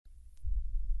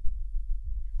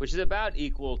which is about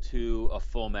equal to a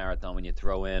full marathon when you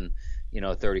throw in,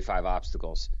 35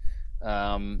 obstacles.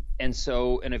 And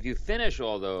if you finish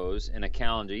all those in a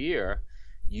calendar year,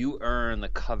 you earn the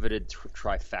coveted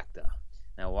trifecta.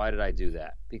 Now, why did I do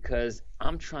that? Because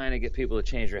I'm trying to get people to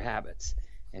change their habits.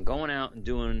 And going out and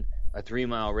doing a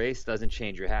 3-mile race doesn't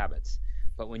change your habits.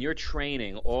 But when you're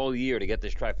training all year to get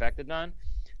this trifecta done,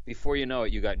 before you know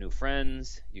it, you got new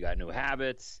friends, you got new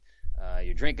habits,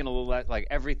 you're drinking a little less, like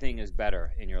everything is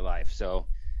better in your life. So,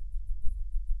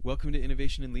 welcome to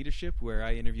Innovation in Leadership, where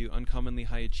I interview uncommonly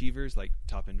high achievers like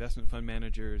top investment fund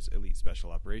managers, elite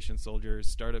special operations soldiers,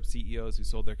 startup CEOs who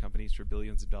sold their companies for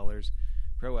billions of dollars,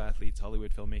 pro athletes,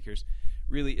 Hollywood filmmakers,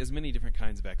 really as many different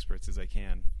kinds of experts as I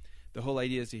can. The whole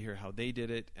idea is to hear how they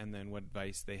did it and then what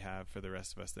advice they have for the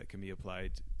rest of us that can be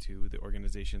applied to the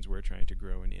organizations we're trying to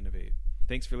grow and innovate.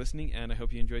 Thanks for listening, and I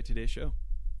hope you enjoyed today's show.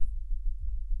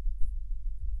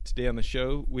 Today on the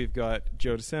show, we've got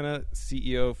Joe DeSena,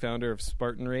 CEO, founder of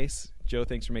Spartan Race. Joe,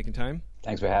 thanks for making time.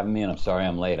 Thanks for having me, and I'm sorry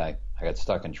I'm late. I got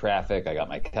stuck in traffic. I got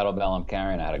my kettlebell I'm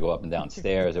carrying. I had to go up and down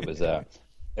stairs.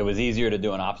 It was easier to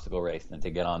do an obstacle race than to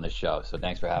get on this show, so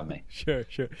thanks for having me. Sure.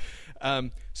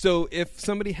 So if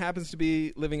somebody happens to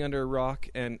be living under a rock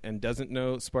and doesn't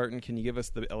know Spartan, can you give us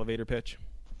the elevator pitch?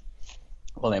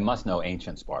 Well, they must know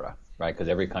ancient Sparta, right? Because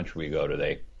every country we go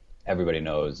to, everybody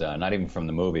knows, not even from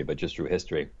the movie, but just through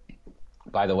history.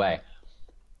 By the way,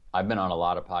 I've been on a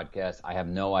lot of podcasts. I have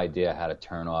no idea how to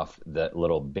turn off the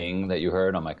little bing that you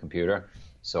heard on my computer,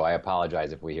 so I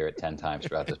apologize if we hear it 10 times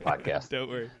throughout this podcast. Don't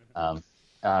worry.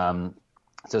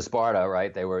 So Sparta,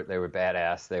 right? They were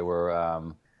badass. They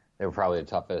were probably the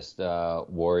toughest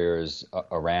warriors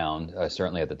around,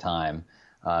 certainly at the time.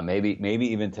 Maybe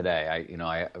even today.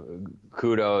 I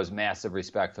kudos, massive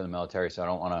respect for the military. So I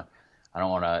don't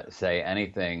want to say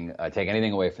anything, take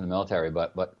anything away from the military.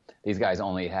 But these guys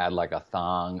only had like a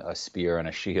thong, a spear, and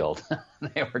a shield.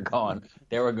 They were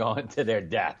going to their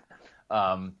death.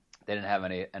 They didn't have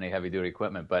any heavy duty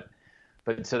equipment, but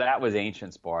so that was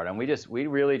ancient Sparta, and we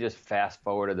really just fast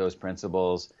forwarded those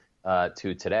principles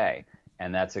to today,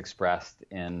 and that's expressed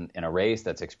in a race,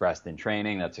 that's expressed in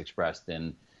training, that's expressed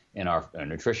in our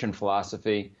nutrition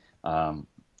philosophy,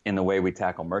 in the way we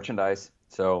tackle merchandise.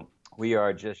 So we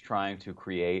are just trying to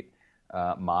create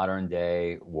modern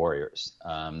day warriors.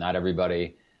 Not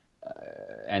everybody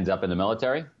ends up in the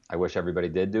military. I wish everybody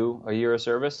did do a year of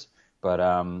service,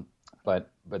 but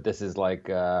this is like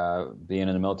being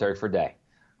in the military for a day,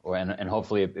 and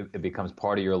hopefully it becomes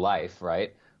part of your life,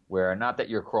 right? Where not that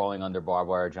you're crawling under barbed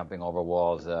wire, jumping over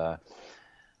walls,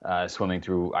 swimming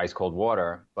through ice cold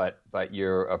water, but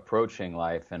you're approaching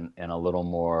life in a little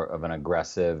more of an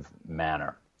aggressive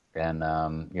manner,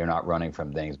 and you're not running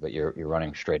from things, but you're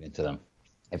running straight into them,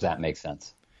 if that makes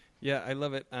sense. Yeah, I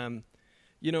love it.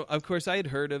 Of course, I had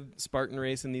heard of Spartan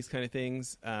Race and these kind of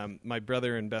things. My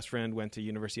brother and best friend went to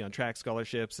University on Track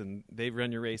scholarships, and they've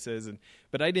run your races.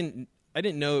 But I didn't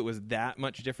know it was that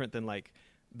much different than like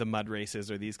the mud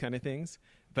races or these kind of things.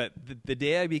 But the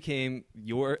day I became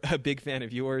a big fan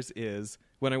of yours is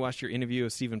when I watched your interview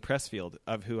of Stephen Pressfield,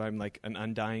 of who I'm like an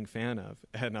undying fan of,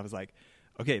 and I was like,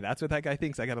 okay, that's what that guy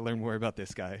thinks. I got to learn more about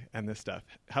this guy and this stuff.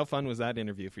 How fun was that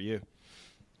interview for you?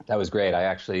 That was great.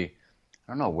 I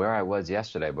don't know where I was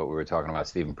yesterday, but we were talking about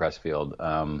Stephen Pressfield.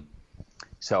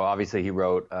 So obviously he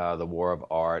wrote The War of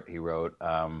Art. He wrote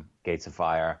Gates of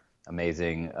Fire,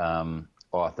 amazing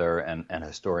author and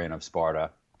historian of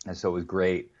Sparta. And so it was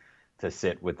great to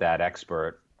sit with that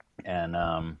expert and,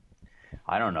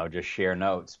 I don't know, just share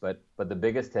notes. But the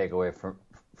biggest takeaway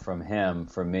from him,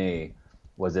 for me,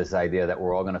 was this idea that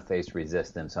we're all going to face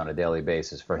resistance on a daily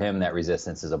basis. For him, that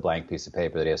resistance is a blank piece of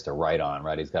paper that he has to write on,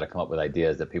 right? He's got to come up with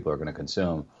ideas that people are going to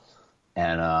consume.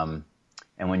 And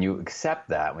when you accept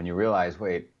that, when you realize,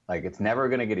 wait, like it's never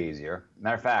going to get easier.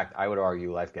 Matter of fact, I would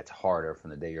argue life gets harder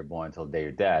from the day you're born until the day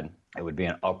you're dead. It would be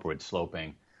an upward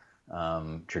sloping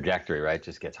trajectory, right? It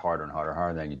just gets harder and harder and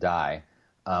harder, then you die.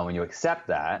 When you accept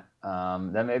that,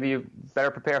 then maybe you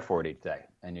better prepare for it each day,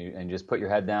 and just put your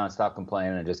head down, stop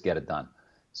complaining, and just get it done.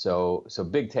 So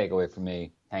big takeaway for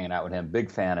me, hanging out with him, big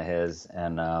fan of his,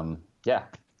 and yeah,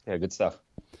 good stuff.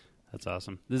 That's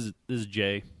awesome. This is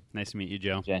Jay. Nice to meet you,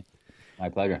 Joe. Jay, my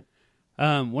pleasure.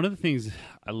 One of the things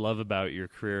I love about your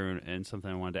career and something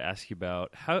I wanted to ask you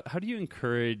about, how do you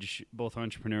encourage both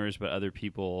entrepreneurs but other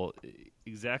people,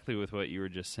 exactly with what you were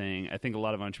just saying? I think a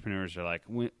lot of entrepreneurs are like,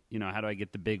 how do I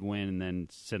get the big win and then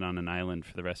sit on an island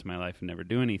for the rest of my life and never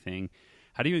do anything?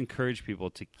 How do you encourage people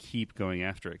to keep going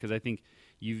after it? Because I think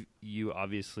you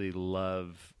obviously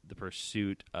love the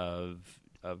pursuit of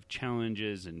of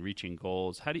challenges and reaching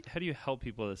goals, how do you help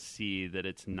people to see that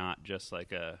it's not just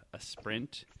like a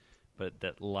sprint, but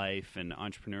that life and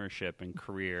entrepreneurship and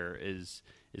career is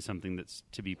something that's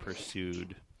to be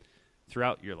pursued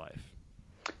throughout your life?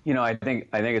 I think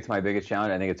it's my biggest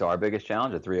challenge. I think it's our biggest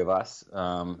challenge, the three of us,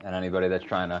 and anybody that's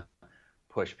trying to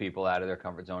push people out of their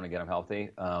comfort zone and get them healthy,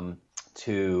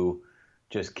 to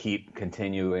just keep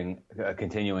continuing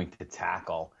to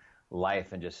tackle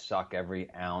life and just suck every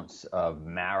ounce of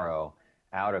marrow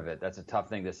out of it. That's a tough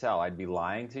thing to sell. I'd be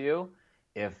lying to you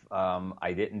if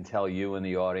I didn't tell you in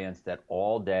the audience that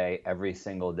all day, every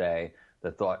single day,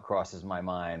 the thought crosses my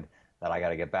mind that I got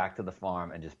to get back to the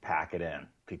farm and just pack it in,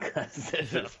 because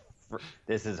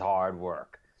this is hard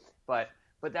work. But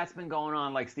that's been going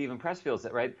on, like Stephen Pressfield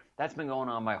said, right? That's been going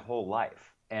on my whole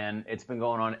life, and it's been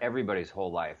going on everybody's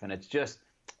whole life. And it's just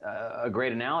a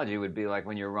great analogy would be like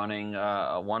when you're running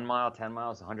 1 mile, 10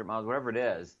 miles, 100 miles, whatever it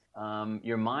is,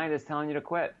 your mind is telling you to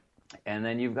quit. And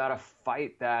then you've got to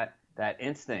fight that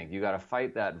instinct. You got to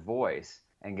fight that voice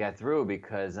and get through,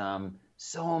 because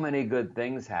so many good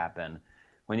things happen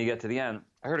when you get to the end.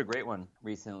 I heard a great one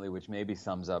recently, which maybe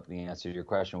sums up the answer to your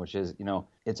question, which is,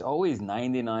 it's always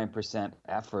 99%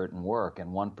 effort and work and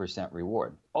 1%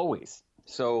 reward. Always.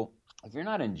 So if you're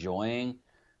not enjoying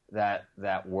that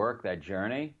work, that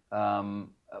journey,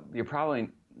 you're probably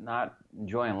not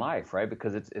enjoying life, right?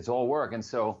 Because it's all work. And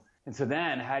so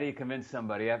then how do you convince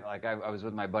somebody? Like I was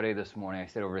with my buddy this morning. I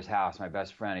stayed over his house. My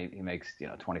best friend, he makes,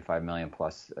 $25 million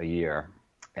plus a year.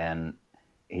 And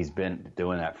he's been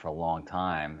doing that for a long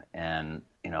time. And,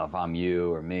 if I'm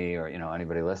you or me or,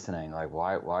 anybody listening, like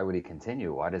why would he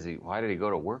continue? Why did he go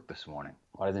to work this morning?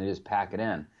 Why doesn't he just pack it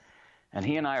in? And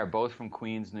he and I are both from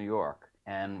Queens, New York.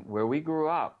 And where we grew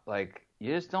up, like,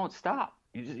 you just don't stop.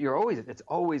 It's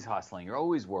always hustling. You're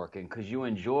always working because you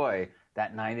enjoy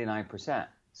that 99%.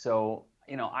 So,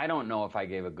 I don't know if I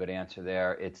gave a good answer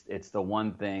there. It's the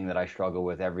one thing that I struggle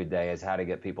with every day is how to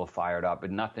get people fired up.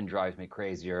 And nothing drives me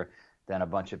crazier than a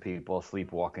bunch of people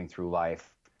sleepwalking through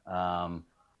life.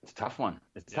 It's a tough one.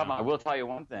 It's a tough one. I will tell you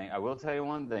one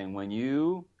thing. When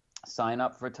you sign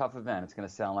up for a tough event, it's going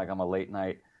to sound like I'm a late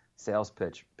night sales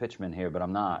pitchman here, but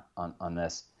I'm not on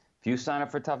this. If you sign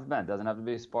up for a tough event, it doesn't have to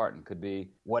be a Spartan, could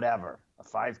be whatever, a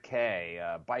 5K,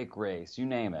 a bike race, you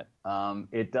name it.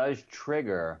 It does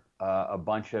trigger a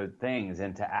bunch of things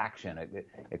into action.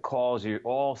 It calls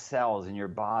all cells in your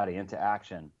body into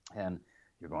action, and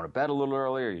you're going to bed a little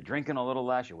earlier, you're drinking a little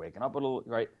less, you're waking up a little,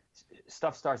 right?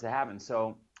 Stuff starts to happen.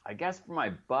 So I guess for my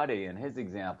buddy and his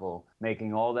example,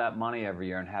 making all that money every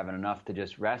year and having enough to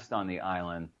just rest on the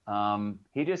island,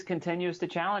 he just continues to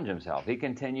challenge himself. He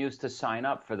continues to sign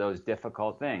up for those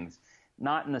difficult things.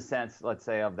 Not in the sense, let's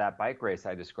say, of that bike race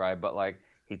I described, but like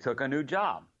he took a new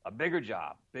job, bigger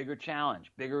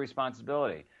challenge, bigger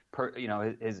responsibility.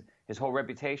 His whole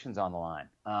reputation's on the line.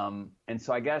 And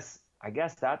so I guess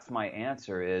that's my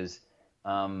answer is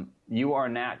you are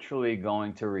naturally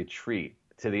going to retreat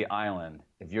to the island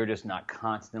if you're just not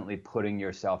constantly putting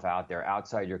yourself out there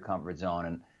outside your comfort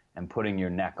zone and putting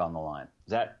your neck on the line.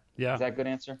 Is that a good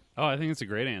answer? Oh, I think it's a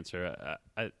great answer.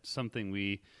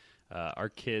 Something our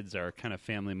kids, our kind of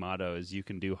family motto is you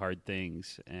can do hard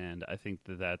things. And I think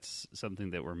that's something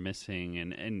that we're missing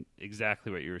and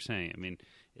exactly what you were saying. I mean,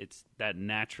 it's that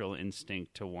natural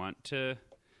instinct to want to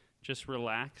just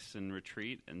relax and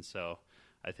retreat. And so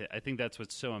I think that's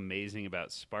what's so amazing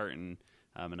about Spartan.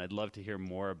 And I'd love to hear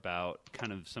more about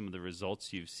kind of some of the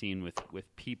results you've seen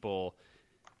with people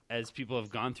as people have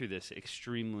gone through this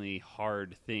extremely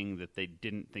hard thing that they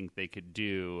didn't think they could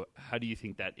do. How do you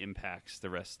think that impacts the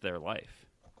rest of their life?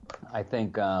 I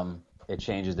think it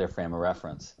changes their frame of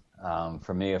reference.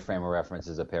 For me, a frame of reference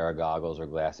is a pair of goggles or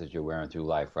glasses you're wearing through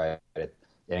life, right? It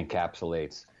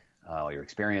encapsulates your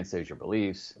experiences, your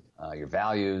beliefs, your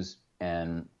values,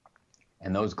 and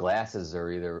those glasses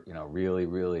are either really,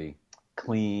 really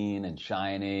clean and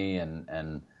shiny,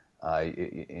 and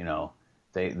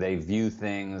they view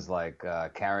things like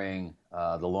carrying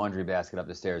the laundry basket up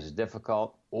the stairs is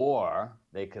difficult, or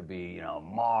they could be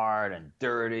marred and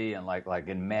dirty and like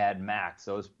in Mad Max,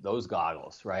 those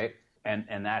goggles, right?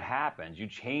 And that happens. You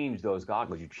change those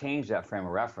goggles, you change that frame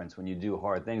of reference when you do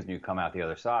hard things and you come out the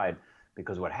other side,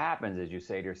 because what happens is you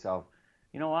say to yourself,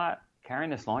 you know what,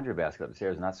 carrying this laundry basket up the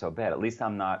stairs is not so bad. At least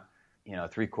I'm not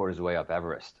 3/4 of the way up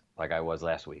Everest like I was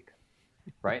last week,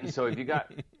 right? And so if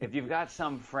you've got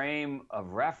some frame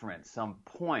of reference, some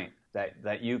point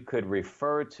that you could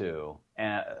refer to,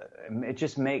 and it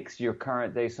just makes your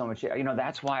current day so much.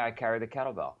 That's why I carry the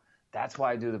kettlebell. That's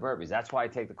why I do the burpees. That's why I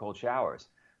take the cold showers.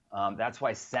 That's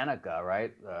why Seneca,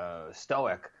 right,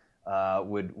 Stoic,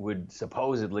 would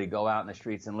supposedly go out in the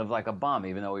streets and live like a bum,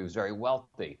 even though he was very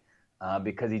wealthy,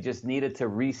 because he just needed to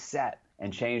reset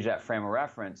and change that frame of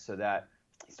reference so that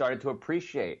he started to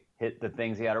appreciate the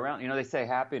things he had around. You know, they say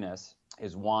happiness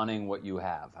is wanting what you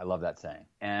have. I love that saying.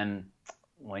 And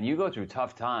when you go through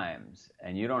tough times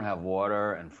and you don't have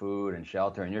water and food and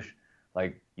shelter, and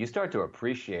you start to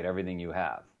appreciate everything you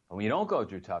have. And when you don't go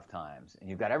through tough times and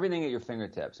you've got everything at your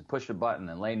fingertips and push a button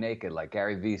and lay naked like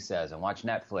Gary Vee says and watch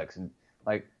Netflix, and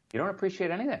you don't appreciate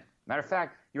anything. Matter of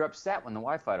fact, you're upset when the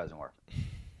Wi-Fi doesn't work.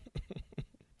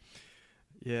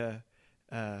 Yeah.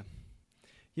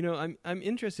 I'm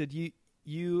interested.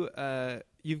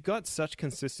 You've got such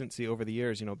consistency over the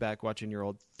years, back watching your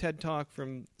old TED Talk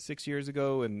from 6 years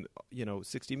ago and,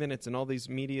 60 Minutes and all these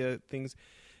media things.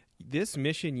 This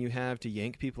mission you have to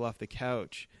yank people off the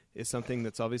couch is something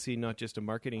that's obviously not just a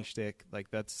marketing shtick.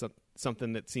 Like, that's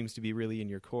something that seems to be really in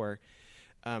your core.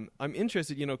 I'm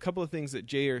interested, a couple of things that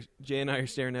Jay and I are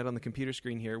staring at on the computer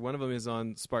screen here. One of them is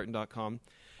on Spartan.com.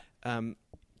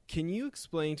 Can you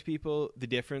explain to people the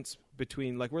difference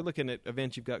between, we're looking at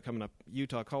events you've got coming up,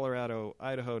 Utah, Colorado,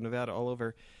 Idaho, Nevada, all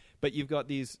over, but you've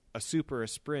got a super, a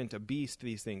sprint, a beast,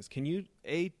 these things. Can you,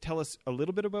 A, tell us a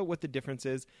little bit about what the difference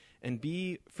is, and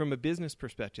B, from a business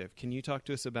perspective, can you talk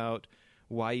to us about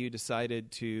why you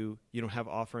decided to, have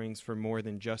offerings for more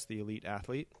than just the elite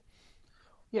athlete?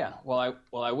 Yeah, well,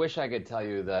 I wish I could tell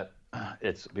you that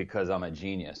it's because I'm a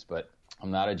genius, but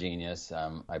I'm not a genius.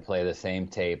 I play the same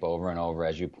tape over and over,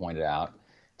 as you pointed out.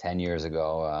 10 years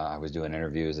ago, I was doing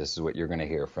interviews. This is what you're going to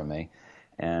hear from me.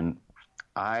 And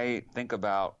I think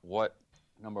about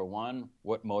number one,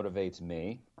 what motivates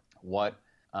me, what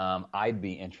I'd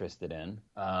be interested in,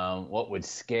 what would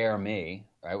scare me,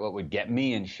 right? What would get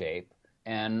me in shape.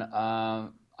 And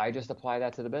I just apply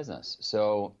that to the business.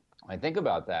 So I think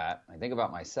about that. I think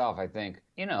about myself. I think,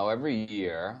 every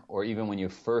year, or even when you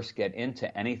first get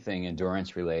into anything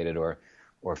endurance related or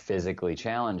physically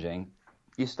challenging,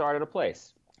 you start at a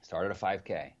place. Start at a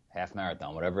 5K, half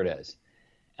marathon, whatever it is.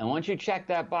 And once you check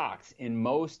that box, in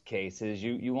most cases,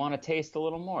 you want to taste a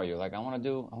little more. You're like, I want to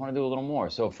do a little more.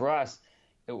 So for us,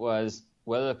 it was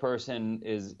whether the person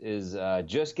is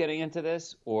just getting into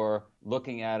this or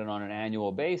looking at it on an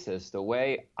annual basis. The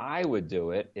way I would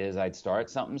do it is I'd start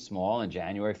something small in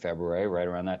January, February, right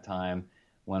around that time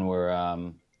when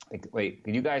we're wait,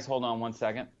 could you guys hold on 1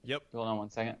 second? Yep. Hold on 1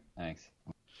 second. Thanks.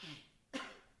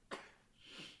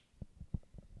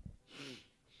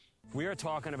 We are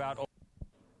talking about...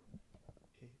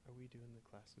 Hey, are we doing the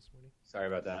class this morning? Sorry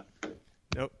about that.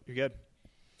 Nope, you're good.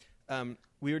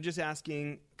 We were just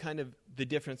asking kind of the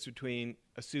difference between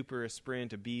a super, a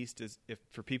sprint, a beast,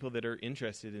 for people that are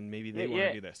interested and maybe they want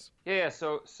to do this. Yeah.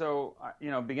 So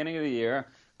beginning of the year,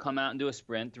 come out and do a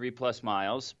sprint, 3+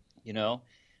 miles.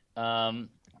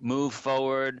 Move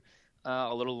forward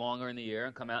a little longer in the year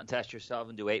and come out and test yourself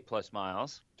and do 8+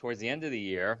 miles. Towards the end of the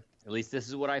year, at least this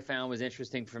is what I found was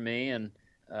interesting for me, and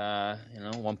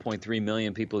 1.3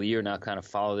 million people a year now kind of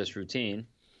follow this routine,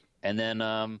 and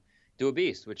then do a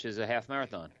beast, which is a half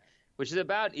marathon, which is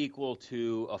about equal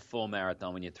to a full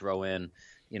marathon when you throw in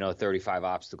 35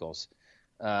 obstacles.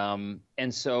 And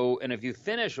if you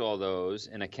finish all those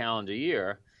in a calendar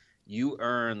year, you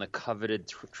earn the coveted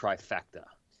trifecta.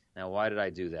 Now, why did I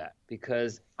do that?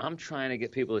 Because I'm trying to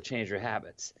get people to change their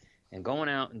habits, and going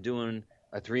out and doing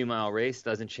a 3-mile race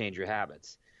doesn't change your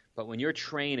habits. But when you're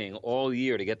training all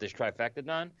year to get this trifecta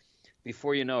done,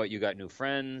 before you know it, you got new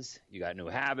friends, you got new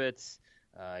habits,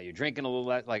 you're drinking a little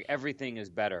less, everything is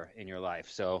better in your life.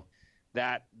 So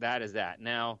that is that.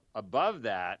 Now, above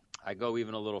that, I go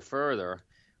even a little further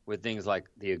with things like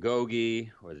the Agoge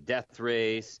or the Death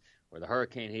Race or the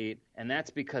Hurricane Heat. And that's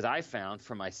because I found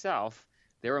for myself,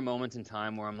 there are moments in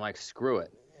time where I'm like, screw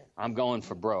it. I'm going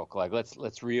for broke.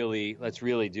 Let's really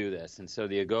do this. And so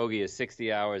the Agoge is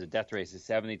 60 hours, the Death Race is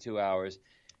 72 hours.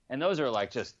 And those are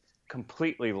just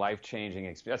completely life-changing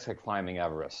experience. That's like climbing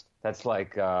Everest. That's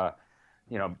like,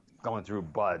 going through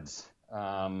buds.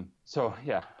 So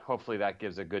yeah, hopefully that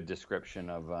gives a good description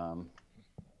of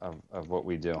what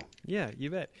we do. Yeah, you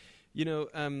bet.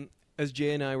 As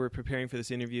Jay and I were preparing for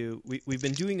this interview, we've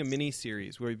been doing a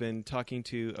mini-series where we've been talking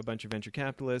to a bunch of venture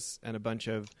capitalists and a bunch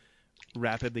of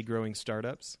rapidly growing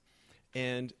startups.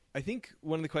 And I think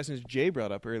one of the questions Jay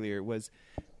brought up earlier was,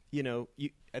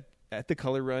 at the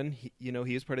Color Run, he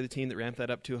was part of the team that ramped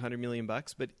that up to $100 million,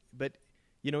 but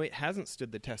it hasn't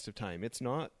stood the test of time. It's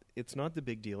not the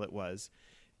big deal it was.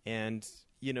 And,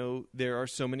 there are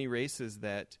so many races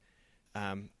that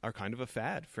are kind of a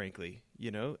fad, frankly,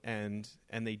 and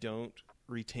they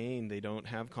don't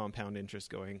have compound interest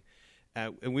going.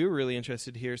 And we were really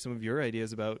interested to hear some of your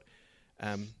ideas about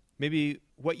maybe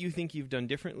what you think you've done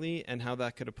differently and how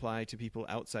that could apply to people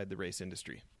outside the race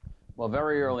industry. Well,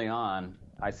 very early on,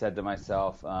 I said to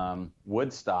myself,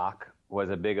 Woodstock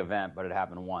was a big event, but it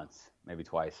happened once, maybe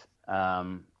twice.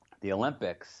 The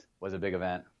Olympics was a big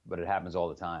event, but it happens all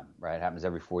the time, right? It happens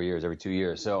every 4 years, every 2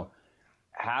 years. So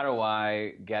how do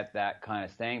I get that kind of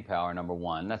staying power, number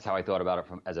one? That's how I thought about it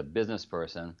as a business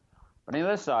person. But on the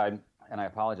other side, and I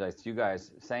apologize to you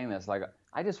guys saying this, like,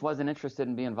 I just wasn't interested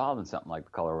in being involved in something like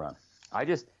the Color Run.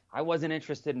 I wasn't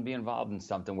interested in being involved in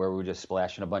something where we were just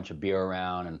splashing a bunch of beer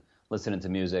around and listening to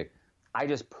music. I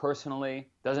just personally,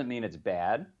 doesn't mean it's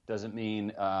bad, doesn't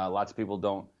mean lots of people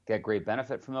don't get great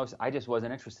benefit from those. I just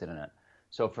wasn't interested in it.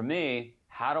 So for me,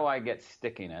 how do I get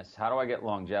stickiness? How do I get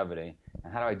longevity?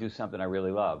 And how do I do something I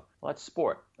really love? Well, that's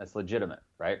sport. That's legitimate,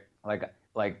 right?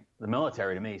 Like the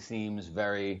military to me seems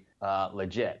very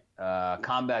legit.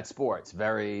 Combat sports,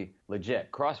 very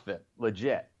legit. CrossFit,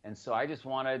 legit. And so I just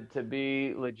wanted to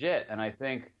be legit. And I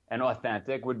think, and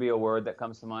authentic would be a word that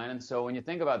comes to mind. And so when you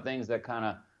think about things that kind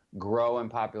of grow in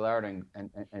popularity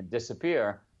and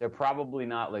disappear, they're probably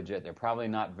not legit. They're probably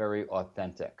not very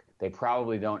authentic. They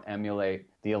probably don't emulate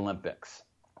the Olympics,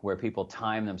 where people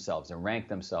time themselves and rank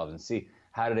themselves and see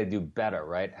how do they do better,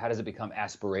 right? How does it become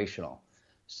aspirational?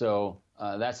 So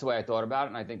that's the way I thought about it,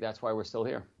 and I think that's why we're still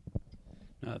here.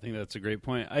 No, I think that's a great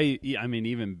point. I mean,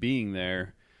 even being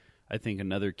there, I think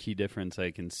another key difference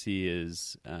I can see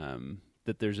is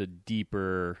that there's a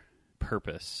deeper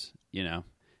purpose,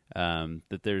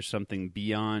 that there's something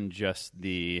beyond just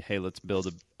the, hey, let's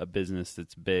build a business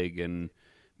that's big and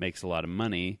makes a lot of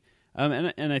money.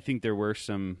 And I think there were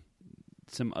some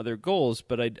other goals,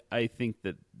 but I think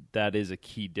that is a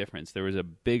key difference. There was a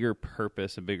bigger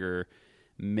purpose, a bigger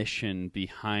mission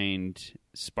behind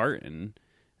Spartan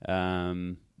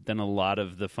than a lot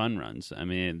of the fun runs. I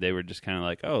mean, they were just kind of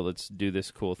like, oh, let's do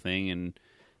this cool thing and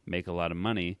make a lot of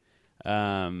money.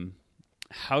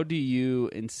 How do you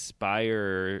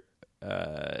inspire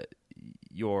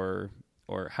or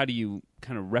how do you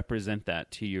kind of represent that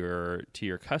to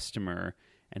your customer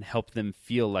and help them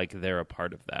feel like they're a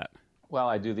part of that? Well,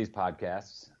 I do these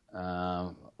podcasts.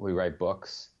 We write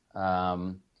books.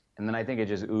 And then I think it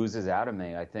just oozes out of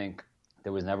me. I think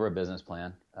there was never a business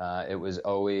plan. It was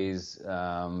always,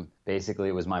 basically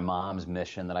it was my mom's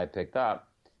mission that I picked up,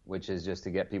 which is just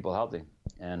to get people healthy.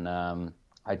 And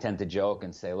I tend to joke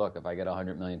and say, look, if I get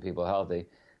 100 million people healthy,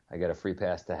 I get a free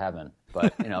pass to heaven.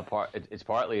 But, it's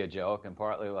partly a joke and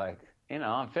partly like,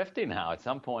 I'm 50 now. At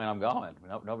some point I'm going.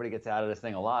 Nobody gets out of this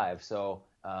thing alive. So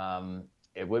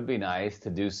it would be nice to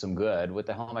do some good. What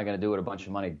the hell am I going to do with a bunch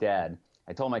of money dead?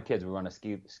 I told my kids we were on a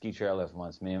ski chairlift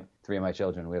once, me and 3 of my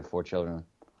children. We have 4 children.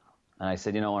 And I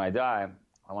said, when I die,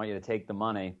 I want you to take the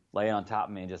money, lay it on top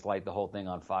of me, and just light the whole thing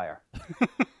on fire.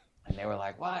 And they were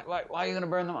like, why are you going to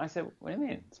burn them? I said, what do you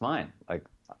mean? It's mine.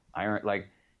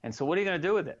 And so what are you going to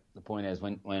do with it? The point is,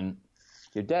 when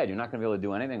you're dead, you're not going to be able to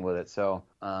do anything with it. So,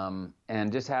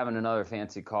 and just having another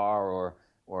fancy car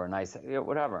or a nice,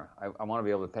 whatever. I want to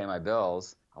be able to pay my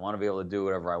bills. I want to be able to do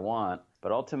whatever I want.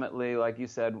 But ultimately, like you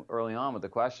said early on with the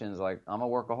questions, like I'm a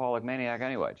workaholic maniac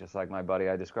anyway, just like my buddy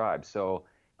I described. So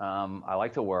I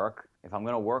like to work. If I'm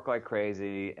going to work like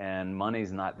crazy and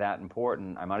money's not that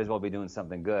important, I might as well be doing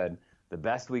something good. The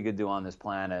best we could do on this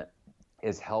planet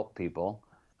is help people.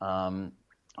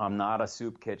 I'm not a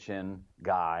soup kitchen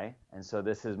guy, and so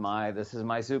this is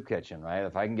my soup kitchen, right?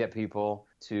 If I can get people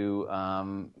to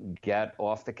get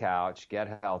off the couch,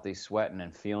 get healthy, sweating,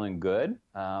 and feeling good,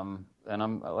 then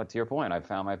to your point, I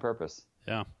found my purpose.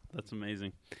 Yeah, that's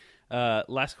amazing.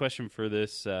 Last question for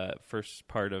this first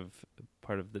part of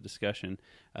the discussion.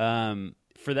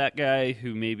 For that guy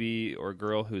who maybe or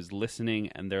girl who's listening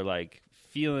and they're like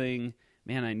feeling,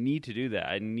 man, I need to do that.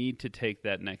 I need to take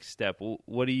that next step.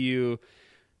 What do you?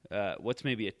 What's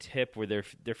maybe a tip where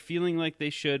they're feeling like they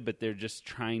should, but they're just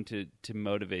trying to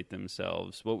motivate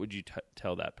themselves? What would you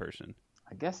tell that person?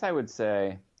 I guess I would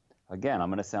say, again, I'm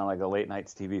going to sound like a late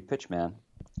nights TV pitch man.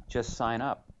 Just sign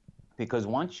up, because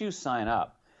once you sign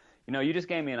up, you just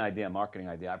gave me an idea, a marketing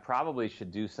idea. I probably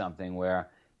should do something where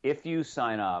if you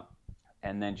sign up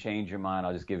and then change your mind,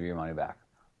 I'll just give you your money back.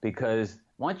 Because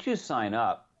once you sign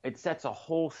up, it sets a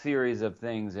whole series of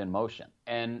things in motion,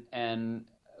 and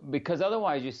because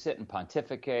otherwise you sit and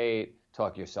pontificate,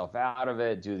 talk yourself out of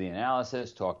it, do the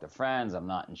analysis, talk to friends, I'm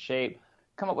not in shape,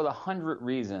 come up with 100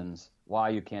 reasons why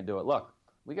you can't do it. Look,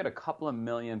 we get a couple of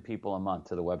million people a month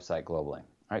to the website globally,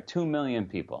 right? 2 million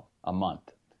people a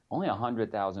month. Only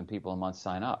 100,000 people a month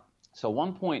sign up. So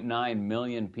 1.9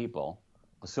 million people,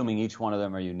 assuming each one of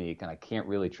them are unique, and I can't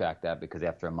really track that because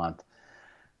after a month,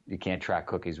 you can't track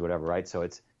cookies, whatever, right? So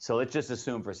let's just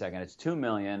assume for a second it's 2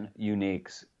 million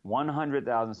uniques,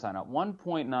 100,000 sign up,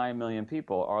 1.9 million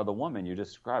people are the woman you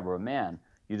describe or a man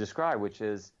you describe, which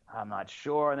is, I'm not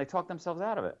sure, and they talk themselves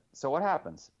out of it. So what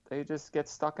happens? They just get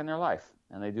stuck in their life,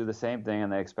 and they do the same thing,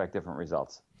 and they expect different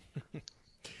results.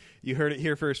 You heard it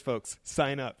here first, folks.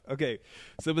 Sign up. Okay,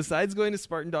 so besides going to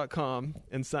Spartan.com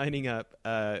and signing up,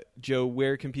 Joe,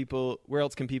 where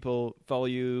else can people follow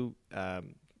you,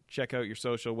 check out your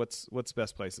social? What's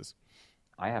best places?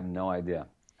 I have no idea,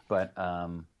 but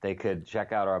they could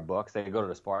check out our books. They could go to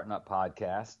the Spartan Up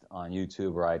podcast on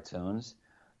YouTube or iTunes.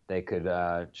 They could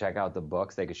check out the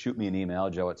books. They could shoot me an email,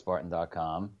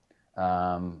 joe@spartan.com.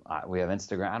 We have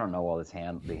Instagram. I don't know all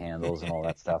the handles and all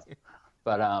that stuff,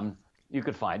 but you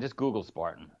could just Google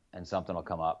Spartan and something will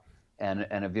come up. And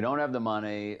if you don't have the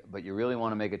money, but you really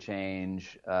want to make a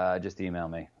change, just email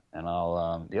me. And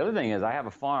I'll. The other thing is, I have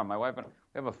a farm. My wife and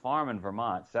we have a farm in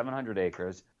Vermont, 700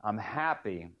 acres. I'm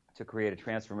happy to create a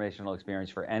transformational experience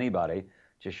for anybody.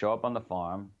 Just show up on the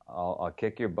farm. I'll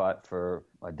kick your butt for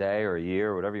a day or a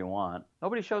year, or whatever you want.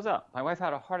 Nobody shows up. My wife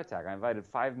had a heart attack. I invited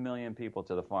 5 million people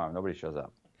to the farm. Nobody shows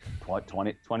up.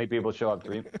 20 people show up,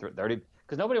 30,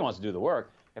 because nobody wants to do the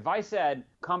work. If I said,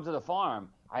 come to the farm,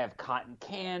 I have cotton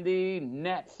candy,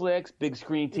 Netflix, big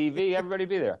screen TV, everybody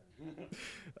be there.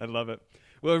 I love it.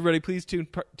 Well, everybody, please tune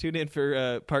in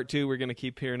for part 2. We're going to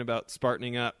keep hearing about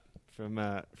Spartaning up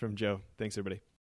from Joe. Thanks, everybody.